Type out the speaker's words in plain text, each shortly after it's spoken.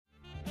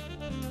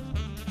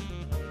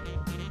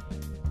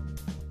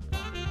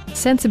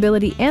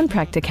Sensibility and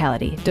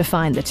practicality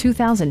define the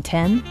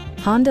 2010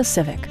 Honda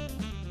Civic.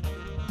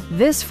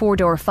 This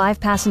four-door,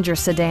 five-passenger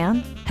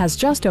sedan has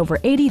just over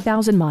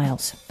 80,000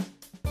 miles.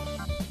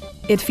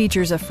 It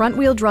features a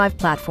front-wheel drive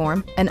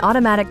platform, an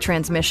automatic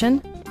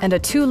transmission, and a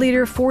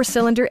 2-liter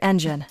four-cylinder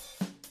engine.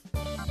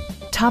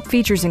 Top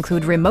features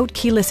include remote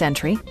keyless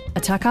entry, a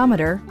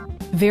tachometer,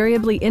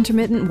 variably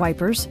intermittent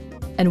wipers,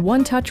 and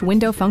one-touch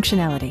window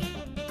functionality.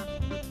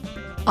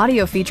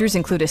 Audio features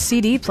include a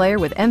CD player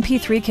with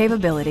MP3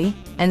 capability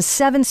and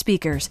 7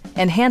 speakers,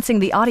 enhancing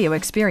the audio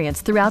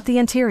experience throughout the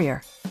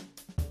interior.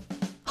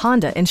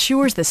 Honda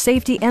ensures the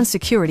safety and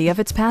security of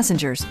its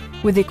passengers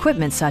with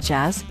equipment such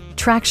as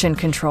traction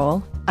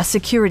control, a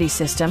security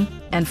system,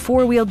 and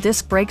 4-wheel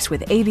disc brakes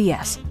with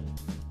ABS.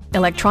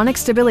 Electronic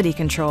stability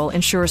control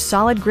ensures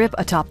solid grip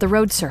atop the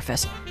road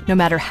surface, no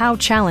matter how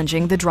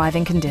challenging the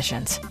driving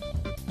conditions.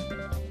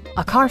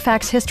 A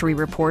Carfax history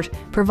report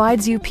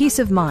provides you peace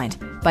of mind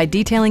by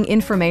detailing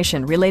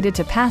information related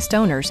to past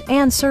owners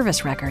and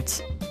service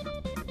records.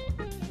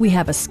 We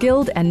have a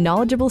skilled and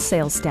knowledgeable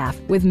sales staff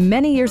with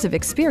many years of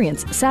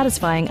experience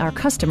satisfying our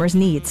customers'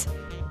 needs.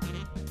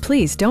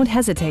 Please don't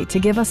hesitate to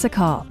give us a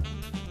call.